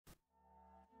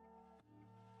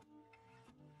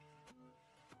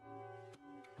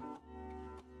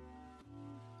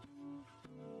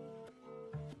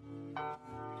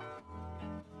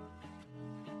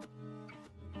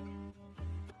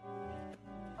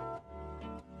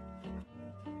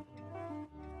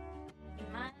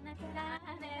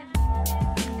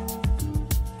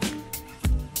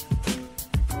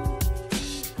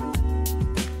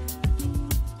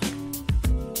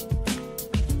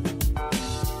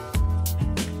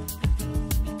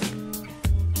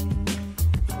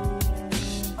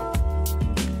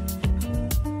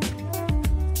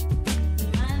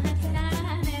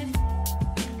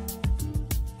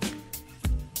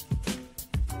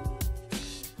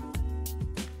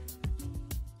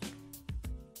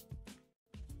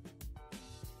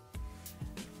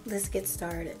let's get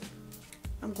started.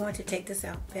 I'm going to take this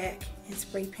out back and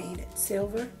spray paint it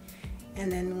silver,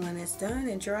 and then when it's done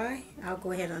and dry, I'll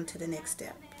go ahead on to the next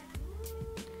step.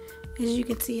 As you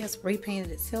can see, I spray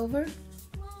painted it silver,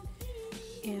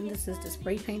 and this is the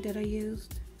spray paint that I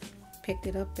used. Picked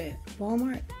it up at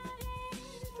Walmart.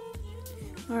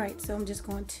 Alright, so I'm just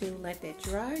going to let that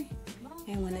dry,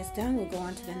 and when it's done, we'll go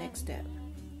on to the next step.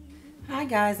 Hi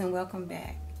guys, and welcome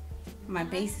back. My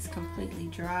base is completely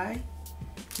dry.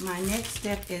 My next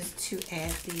step is to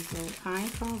add these little pine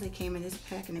cones. They came in this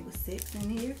pack and it was 6 in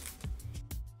here.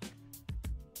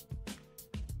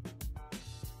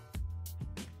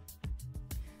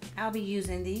 I'll be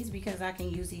using these because I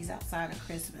can use these outside of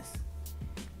Christmas.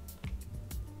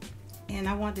 And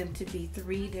I want them to be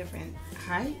 3 different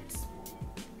heights.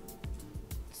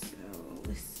 So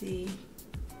let's see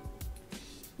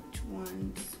which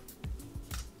ones.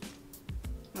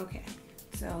 Okay,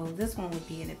 so this one would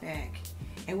be in the back.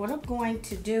 And what I'm going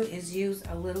to do is use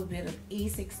a little bit of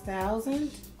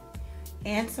E6000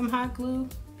 and some hot glue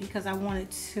because I want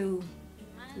it to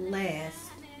last.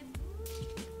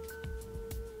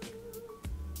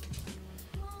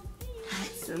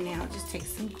 Alright, so now just take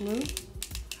some glue,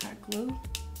 hot glue,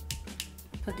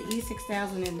 put the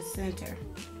E6000 in the center.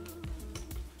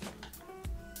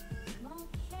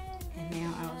 And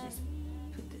now I'll just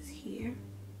put this here.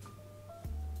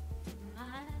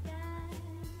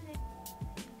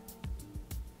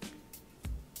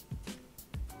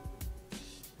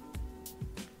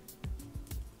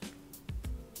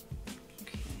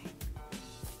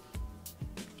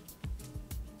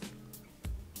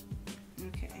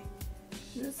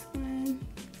 This one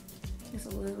is a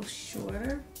little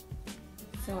shorter,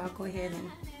 so I'll go ahead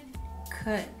and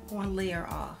cut one layer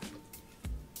off.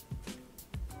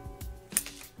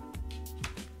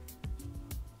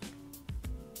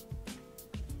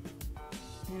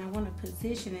 And I want to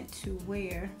position it to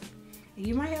where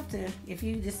you might have to, if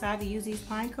you decide to use these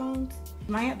pine cones,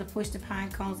 you might have to push the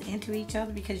pine cones into each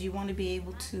other because you want to be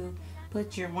able to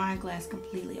put your wine glass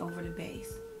completely over the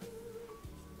base.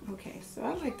 Okay, so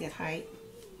I like that height.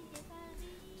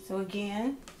 So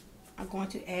again, I'm going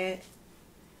to add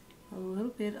a little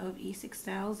bit of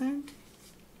E6000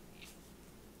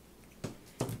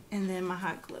 and then my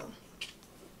hot glue.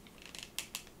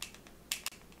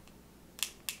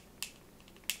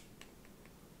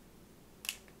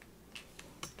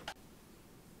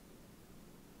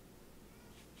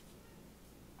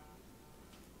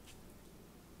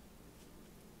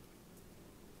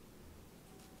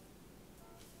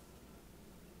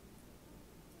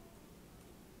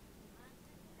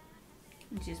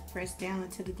 Just press down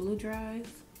until the glue dries.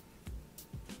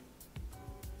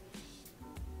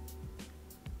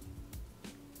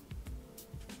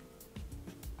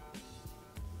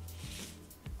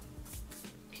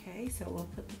 Okay, so we'll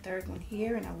put the third one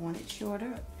here, and I want it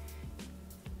shorter.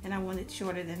 And I want it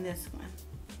shorter than this one.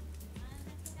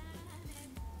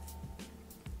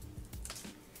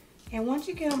 And once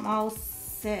you get them all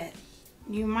set,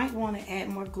 you might want to add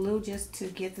more glue just to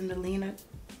get them to lean a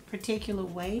particular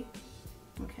way.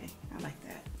 Okay, I like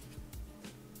that.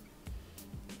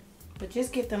 But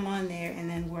just get them on there and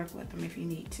then work with them if you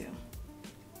need to.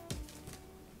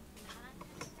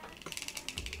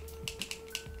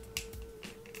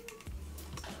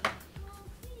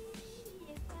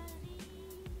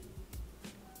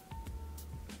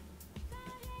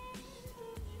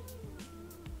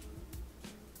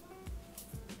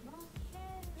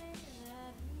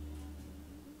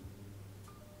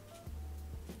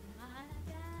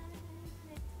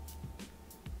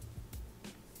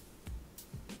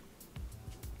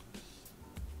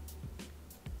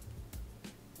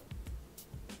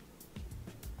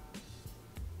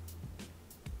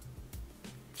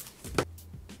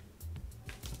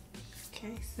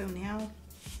 Okay, so now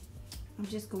I'm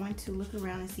just going to look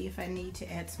around and see if I need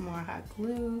to add some more hot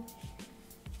glue.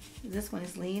 This one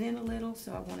is leaning a little,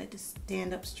 so I want it to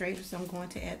stand up straighter, so I'm going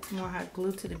to add some more hot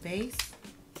glue to the base.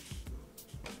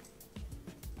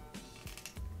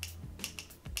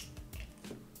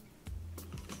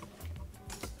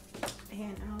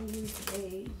 And I'll use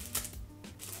a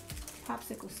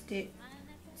popsicle stick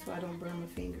so I don't burn my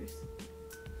fingers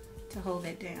to hold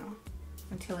that down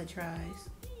until it dries.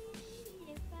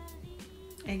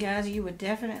 And guys, you would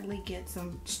definitely get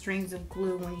some strings of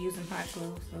glue when using hot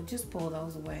glue, so just pull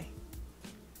those away.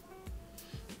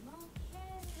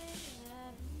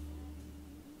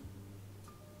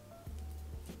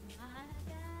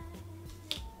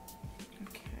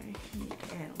 Okay, I need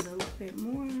to add a little bit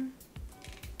more.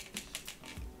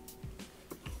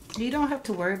 You don't have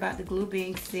to worry about the glue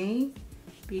being seen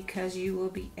because you will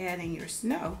be adding your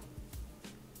snow.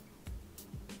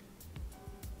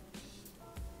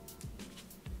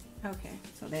 Okay,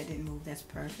 so that didn't move. That's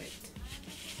perfect.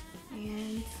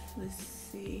 And let's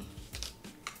see.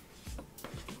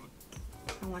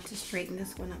 I want to straighten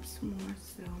this one up some more,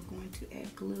 so I'm going to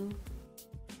add glue.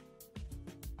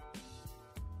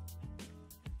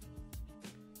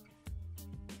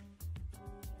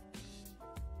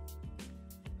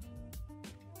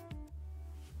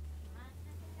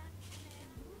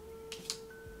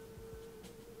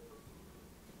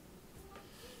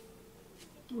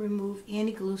 Remove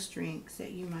any glue strings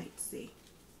that you might see.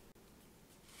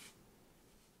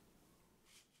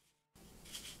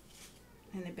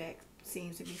 And the back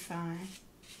seems to be fine.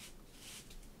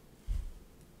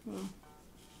 Well,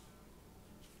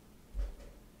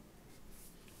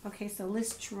 okay, so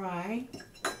let's try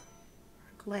our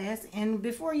glass. And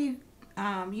before you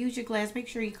use your glass, make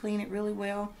sure you clean it really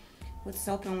well with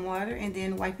soap and water, and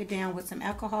then wipe it down with some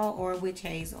alcohol or witch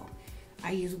hazel.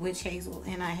 I use witch hazel,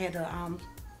 and I had a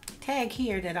tag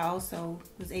here that I also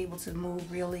was able to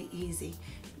move really easy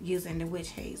using the witch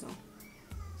hazel.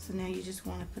 So now you just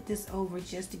want to put this over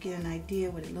just to get an idea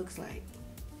what it looks like.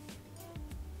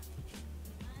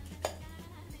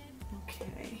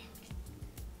 Okay.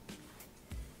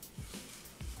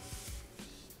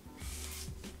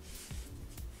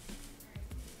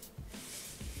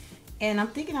 And I'm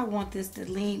thinking I want this to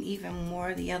lean even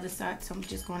more the other side, so I'm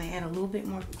just going to add a little bit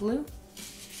more glue.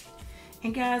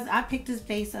 And guys, I picked this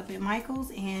base up at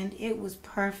Michael's and it was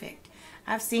perfect.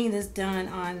 I've seen this done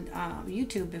on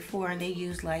YouTube before, and they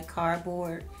use like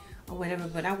cardboard or whatever,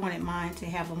 but I wanted mine to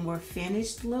have a more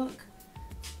finished look.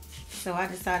 So I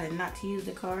decided not to use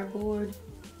the cardboard.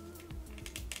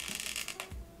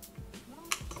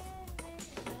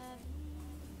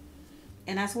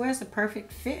 And I swear it's a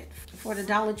perfect fit for the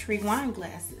Dollar Tree wine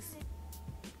glasses.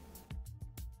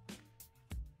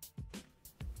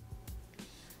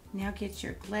 Now get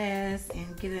your glass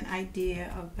and get an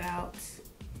idea about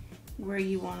where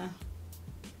you want to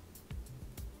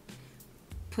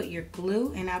put your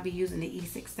glue. And I'll be using the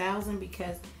E6000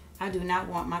 because I do not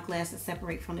want my glass to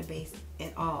separate from the base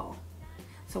at all.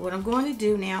 So what I'm going to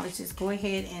do now is just go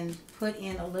ahead and put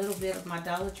in a little bit of my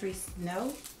Dollar Tree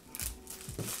snow.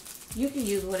 You can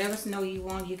use whatever snow you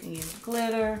want. You can use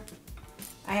glitter.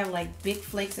 I have like big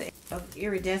flakes of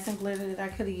iridescent glitter that I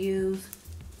could have used.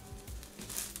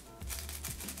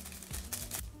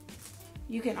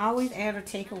 You can always add or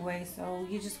take away, so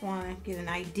you just want to get an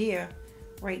idea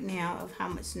right now of how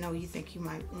much snow you think you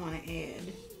might want to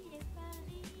add.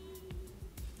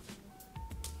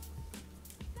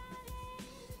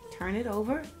 Turn it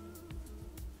over.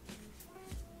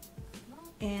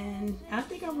 And I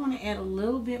think I want to add a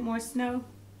little bit more snow.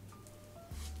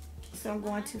 So I'm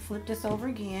going to flip this over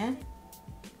again.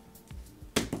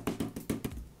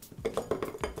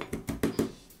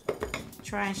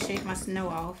 Try and shake my snow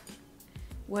off.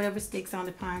 Whatever sticks on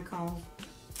the pine cone,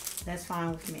 that's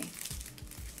fine with me.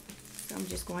 So I'm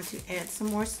just going to add some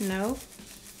more snow.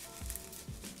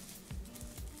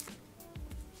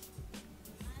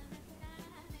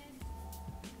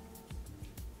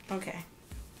 Okay,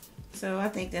 so I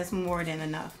think that's more than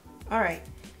enough. All right,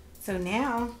 so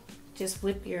now just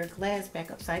flip your glass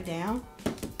back upside down.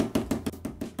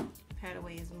 Pat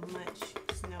away as much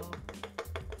snow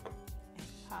as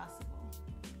possible.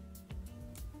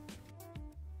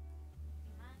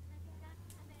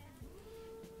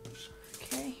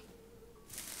 Okay.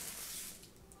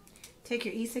 Take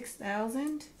your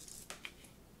E6000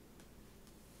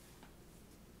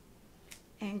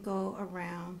 and go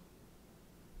around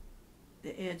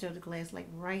the edge of the glass, like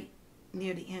right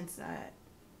near the inside.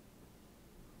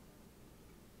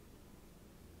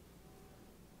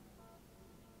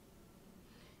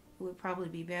 It would probably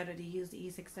be better to use the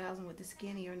E6000 with the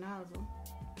skinnier nozzle,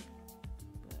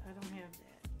 but I don't have that.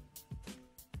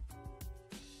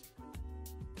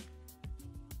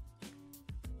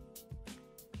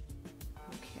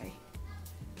 Okay.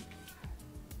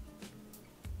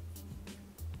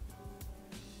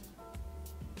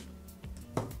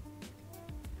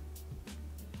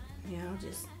 Now I'll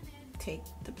just take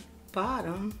the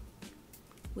bottom,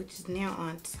 which is now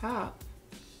on top,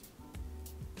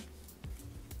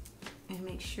 and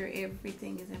make sure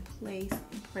everything is in place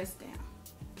and press down.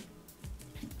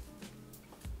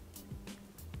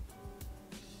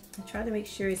 And try to make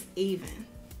sure it's even.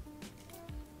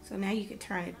 So now you can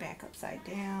turn it back upside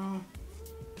down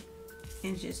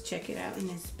and just check it out and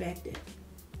inspect it.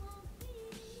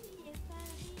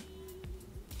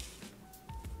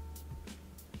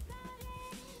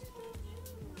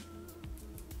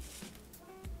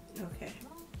 Okay.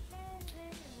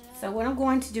 So what I'm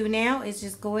going to do now is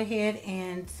just go ahead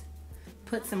and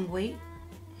put some weight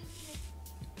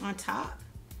on top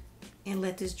and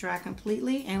let this dry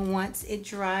completely, and once it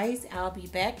dries I'll be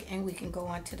back and we can go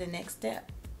on to the next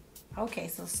step. Okay,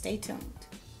 so stay tuned.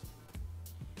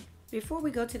 Before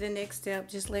we go to the next step,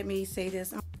 just let me say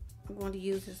this. I'm going to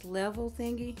use this level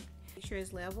thingy. Make sure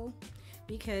it's level,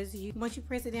 because once you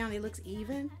press it down it looks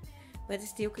even, but it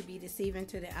still could be deceiving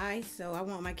to the eye. So I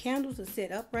want my candles to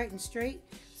sit upright and straight,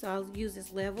 so I'll use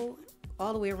this level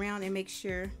all the way around and make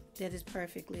sure that it's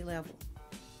perfectly level.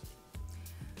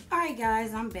 Alright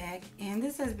guys, I'm back, and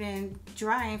this has been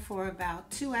drying for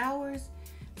about 2 hours.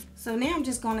 So now I'm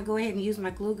just going to go ahead and use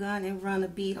my glue gun and run a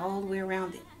bead all the way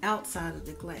around the outside of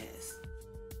the glass.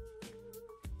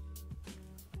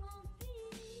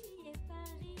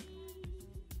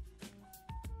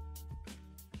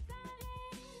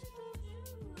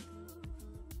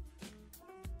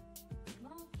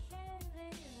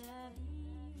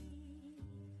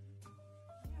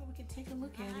 Now we can take a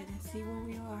look at it and see where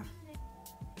we are.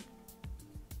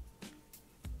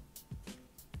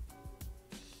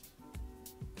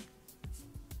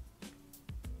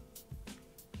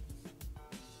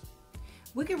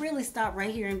 We could really stop right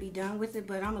here and be done with it,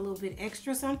 but I'm a little bit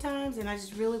extra sometimes and I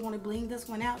just really want to bling this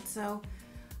one out, so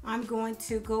I'm going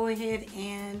to go ahead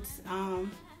and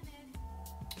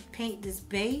paint this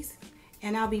base,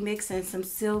 and I'll be mixing some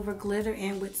silver glitter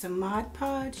in with some Mod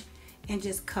Podge and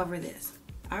just cover this.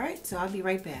 Alright, so I'll be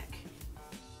right back.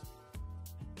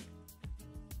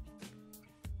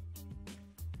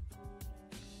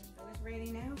 So it's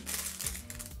ready now,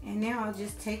 and now I'll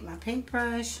just take my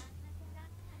paintbrush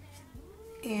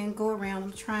and go around.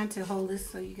 I'm trying to hold this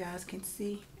so you guys can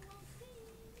see.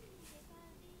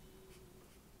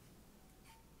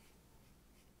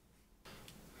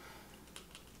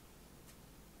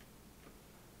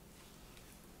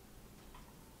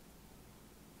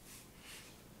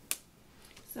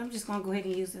 So I'm just going to go ahead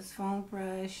and use this foam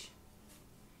brush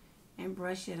and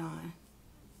brush it on.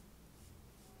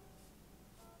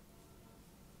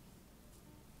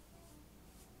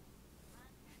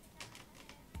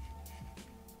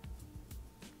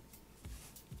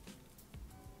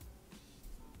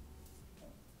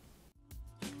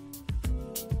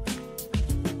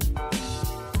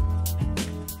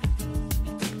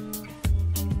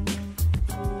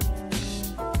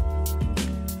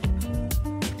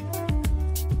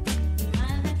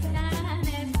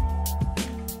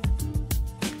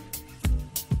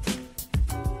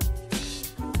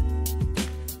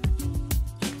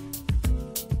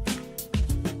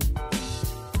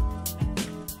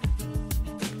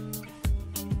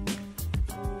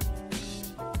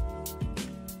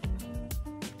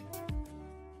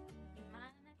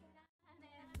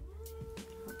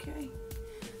 Okay,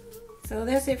 so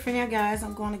that's it for now guys.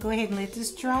 I'm going to go ahead and let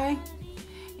this dry,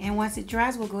 and once it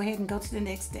dries we'll go ahead and go to the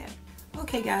next step.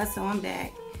 Okay guys, so I'm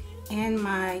back and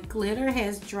my glitter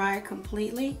has dried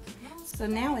completely. So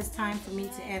now it's time for me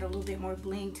to add a little bit more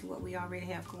bling to what we already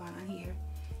have going on here.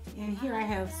 And here I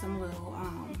have some little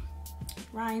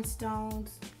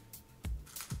rhinestones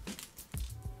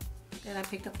that I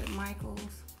picked up at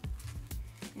Michael's,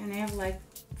 and they have like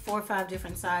 4 or 5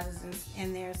 different sizes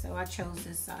in there, so I chose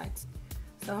this size.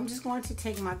 So I'm just going to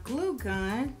take my glue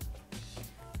gun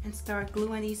and start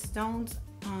gluing these stones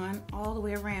on all the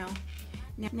way around.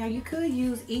 Now you could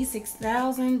use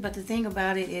E6000, but the thing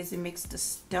about it is it makes the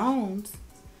stones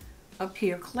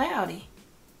appear cloudy.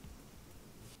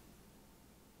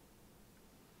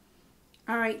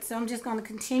 Alright, so I'm just going to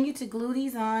continue to glue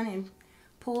these on and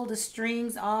pull the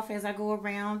strings off as I go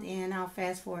around, and I'll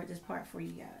fast forward this part for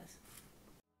you guys.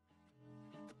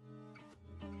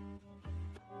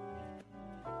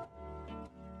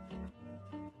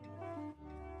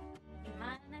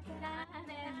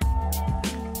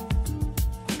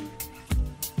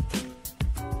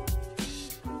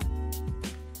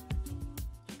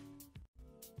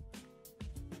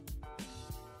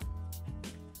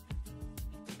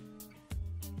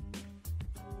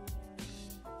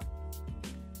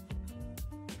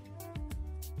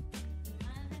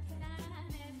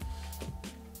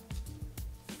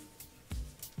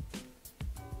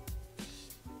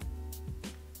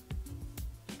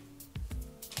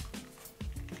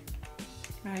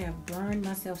 I have burned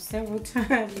myself several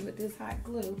times with this hot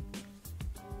glue.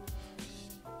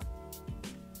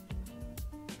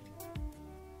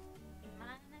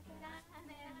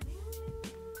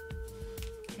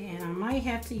 And I might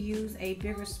have to use a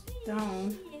bigger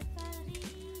stone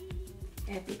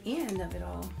at the end of it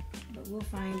all, but we'll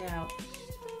find out.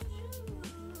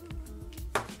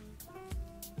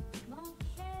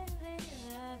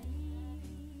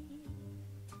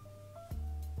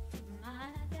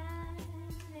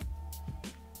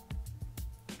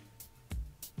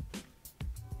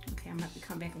 I'm gonna have to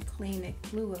come back and clean that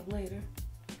glue up later.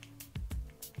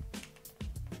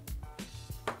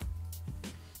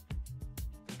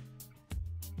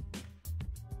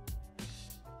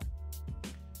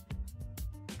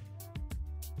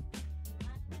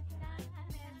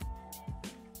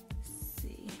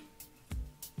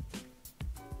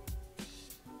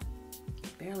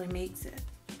 Barely makes it.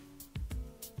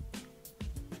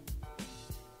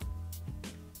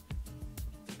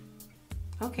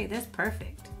 Okay, that's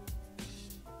perfect.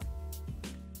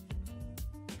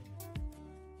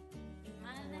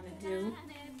 What I want to do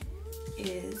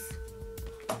is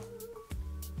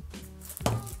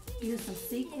use some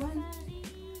sequin.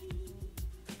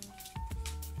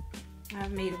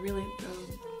 I've made a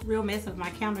real mess of my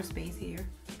counter space here.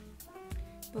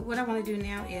 But what I want to do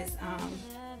now is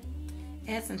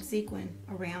add some sequin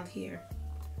around here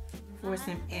for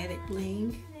some added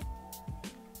bling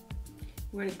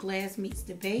where the glass meets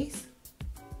the base.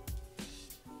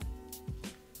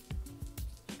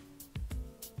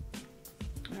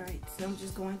 Alright, so I'm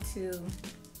just going to,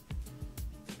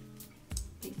 I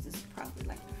think this is probably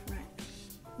like the front.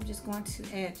 I'm just going to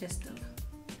add just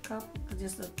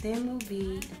a thin little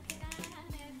bead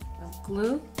of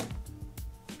glue.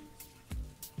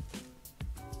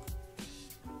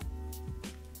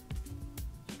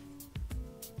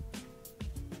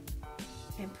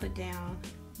 And put down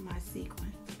my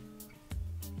sequin.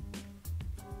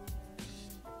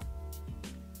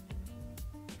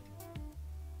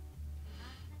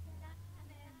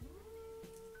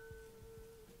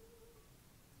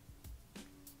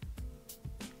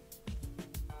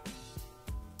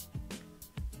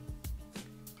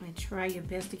 And try your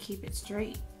best to keep it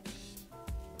straight,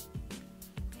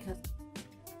 because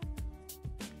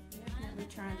they're definitely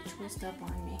trying to twist up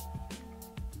on me.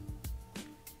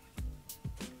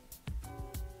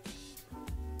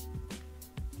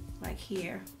 Like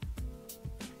here.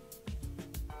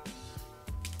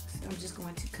 So I'm just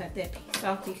going to cut that piece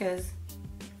off because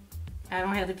I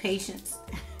don't have the patience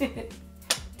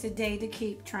today to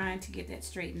keep trying to get that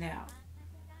straightened out.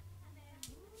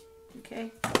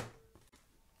 Okay.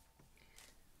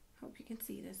 Hope you can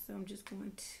see this. So I'm just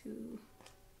going to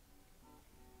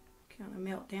kind of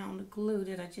melt down the glue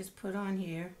that I just put on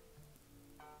here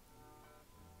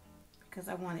because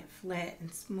I want it flat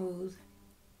and smooth.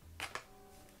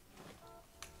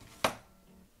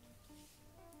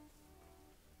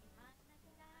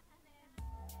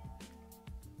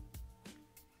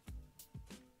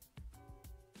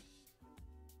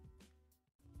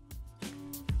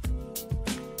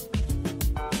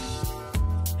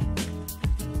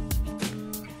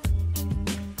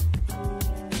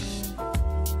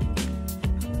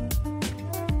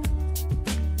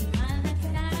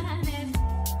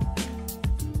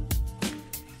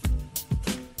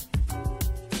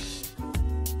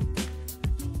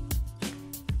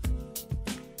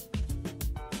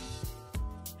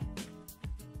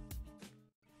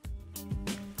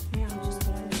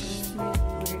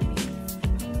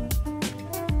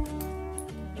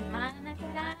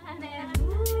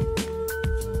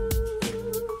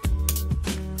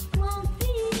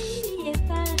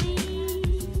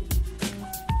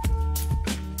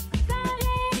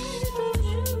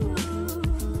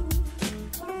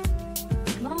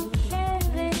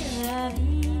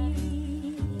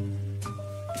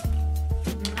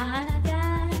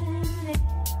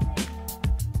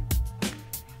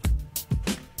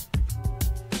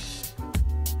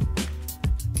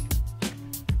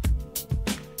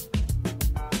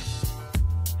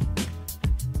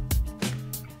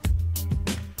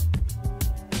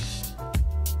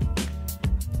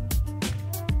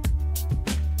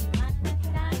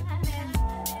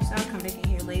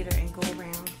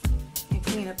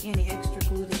 Any extra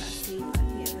glue that I see, but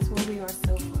yeah, that's where we are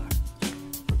so far.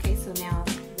 Okay, so now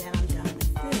that I'm done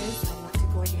with this, I want to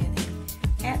go ahead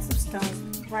and add some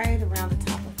stones right around the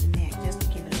top of the neck just to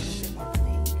give it a little bit more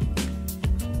bling.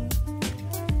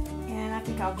 And I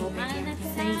think I'll go back in with the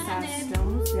same size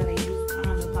stones that I used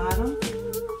on the bottom.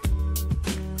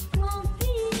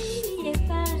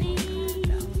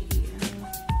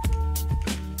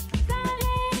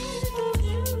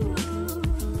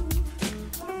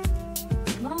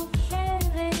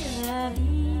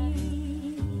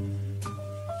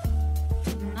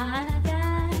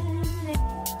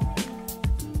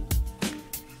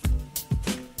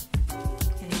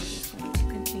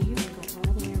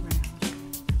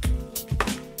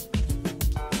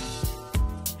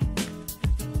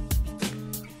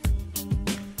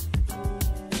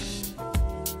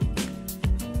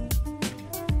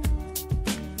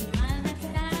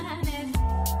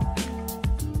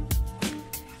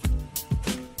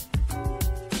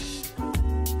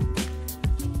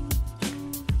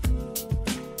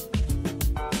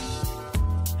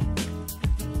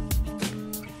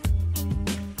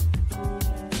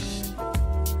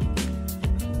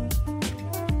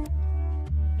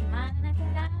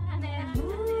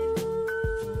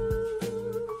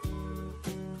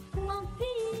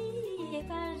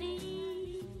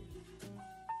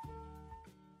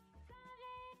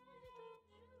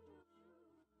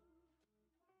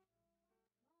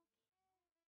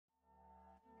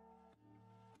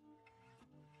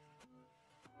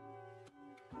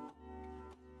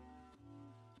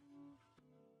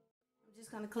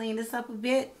 just going to clean this up a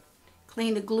bit,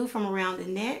 clean the glue from around the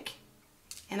neck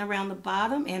and around the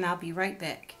bottom, and I'll be right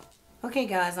back. Okay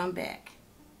guys, I'm back.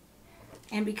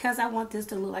 And because I want this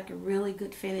to look like a really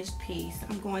good finished piece,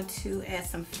 I'm going to add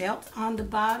some felt on the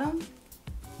bottom.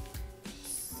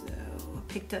 So I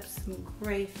picked up some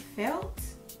gray felt.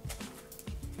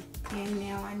 And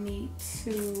now I need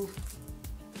to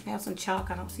have some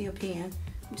chalk. I don't see a pen.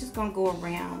 I'm just going to go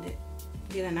around it,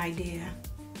 get an idea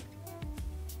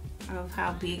of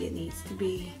how big it needs to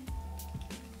be.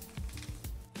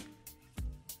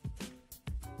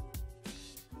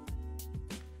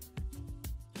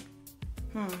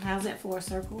 How's that for a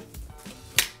circle?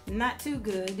 Not too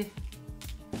good.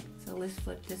 So let's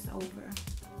flip this over.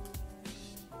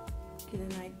 Get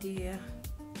an idea.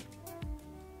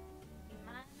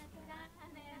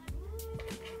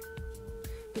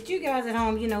 But you guys at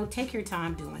home, you know, take your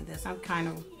time doing this. I'm kind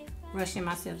of rushing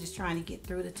myself, just trying to get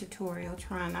through the tutorial,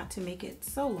 trying not to make it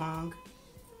so long.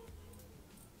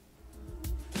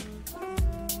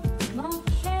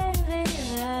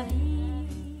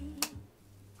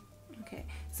 Okay,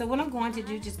 so what I'm going to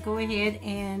do, just go ahead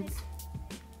and,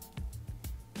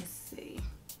 let's see,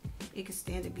 it could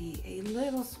stand to be a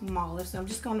little smaller. So I'm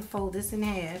just going to fold this in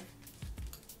half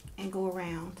and go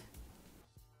around.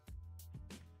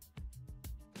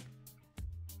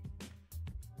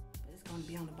 Going to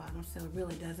be on the bottom, so it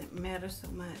really doesn't matter so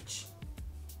much.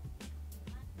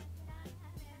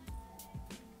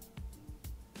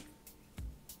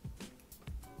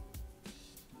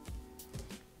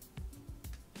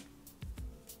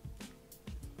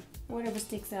 Whatever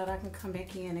sticks out, I can come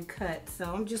back in and cut. So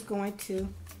I'm just going to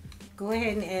go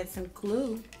ahead and add some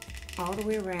glue all the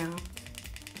way around.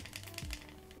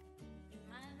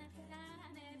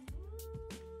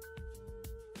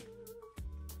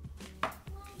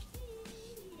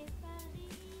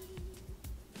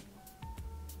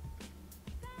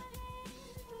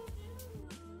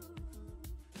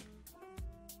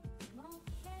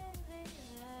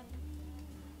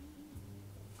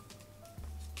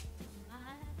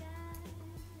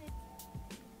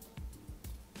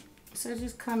 So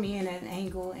just come in at an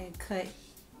angle and cut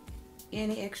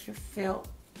any extra felt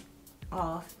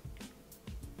off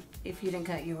if you didn't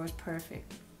cut yours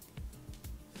perfect.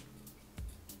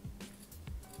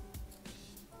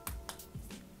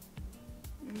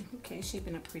 Okay,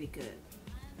 shaping up pretty good.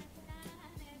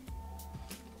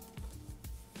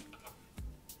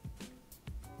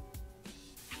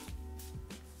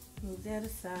 Move that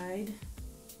aside.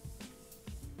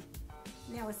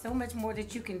 Now, with so much more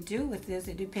that you can do with this,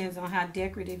 it depends on how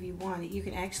decorative you want it. You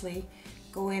can actually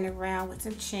go in around with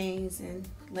some chains and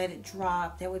let it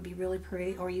drop. That would be really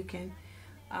pretty. Or you can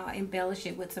embellish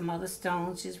it with some other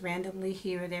stones, just randomly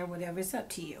here or there, whatever. It's up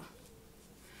to you.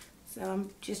 So I'm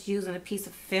just using a piece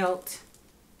of felt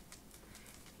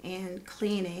and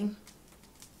cleaning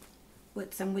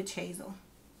with some witch hazel.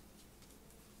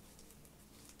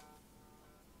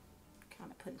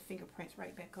 Kind of putting fingerprints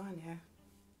right back on there.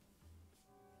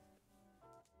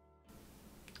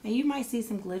 And you might see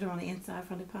some glitter on the inside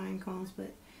from the pine cones,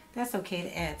 but that's okay.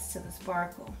 It adds to the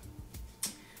sparkle.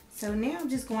 So now I'm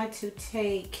just going to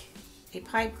take a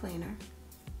pipe cleaner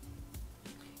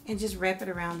and just wrap it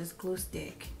around this glue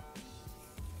stick,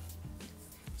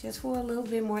 just for a little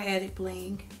bit more added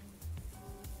bling.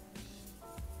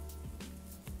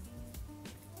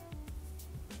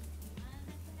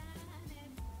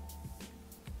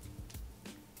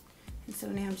 And so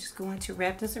now I'm just going to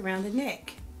wrap this around the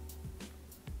neck.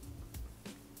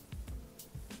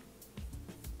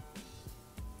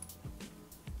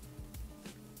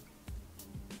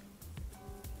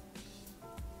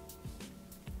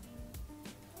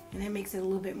 And that makes it a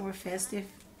little bit more festive,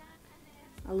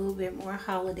 a little bit more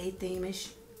holiday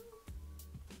theme-ish.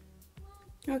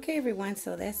 Okay everyone,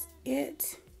 so that's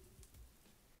it.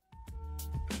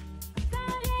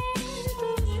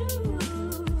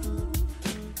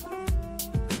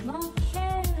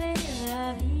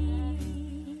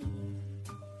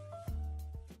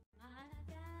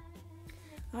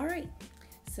 Alright,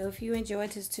 so if you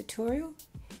enjoyed this tutorial,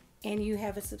 and you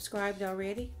haven't subscribed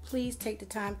already, please take the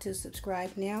time to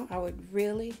subscribe now. I would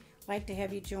really like to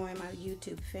have you join my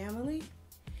YouTube family.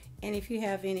 And if you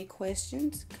have any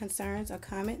questions, concerns, or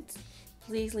comments,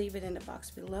 please leave it in the box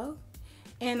below.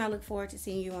 And I look forward to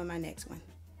seeing you on my next one.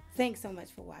 Thanks so much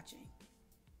for watching.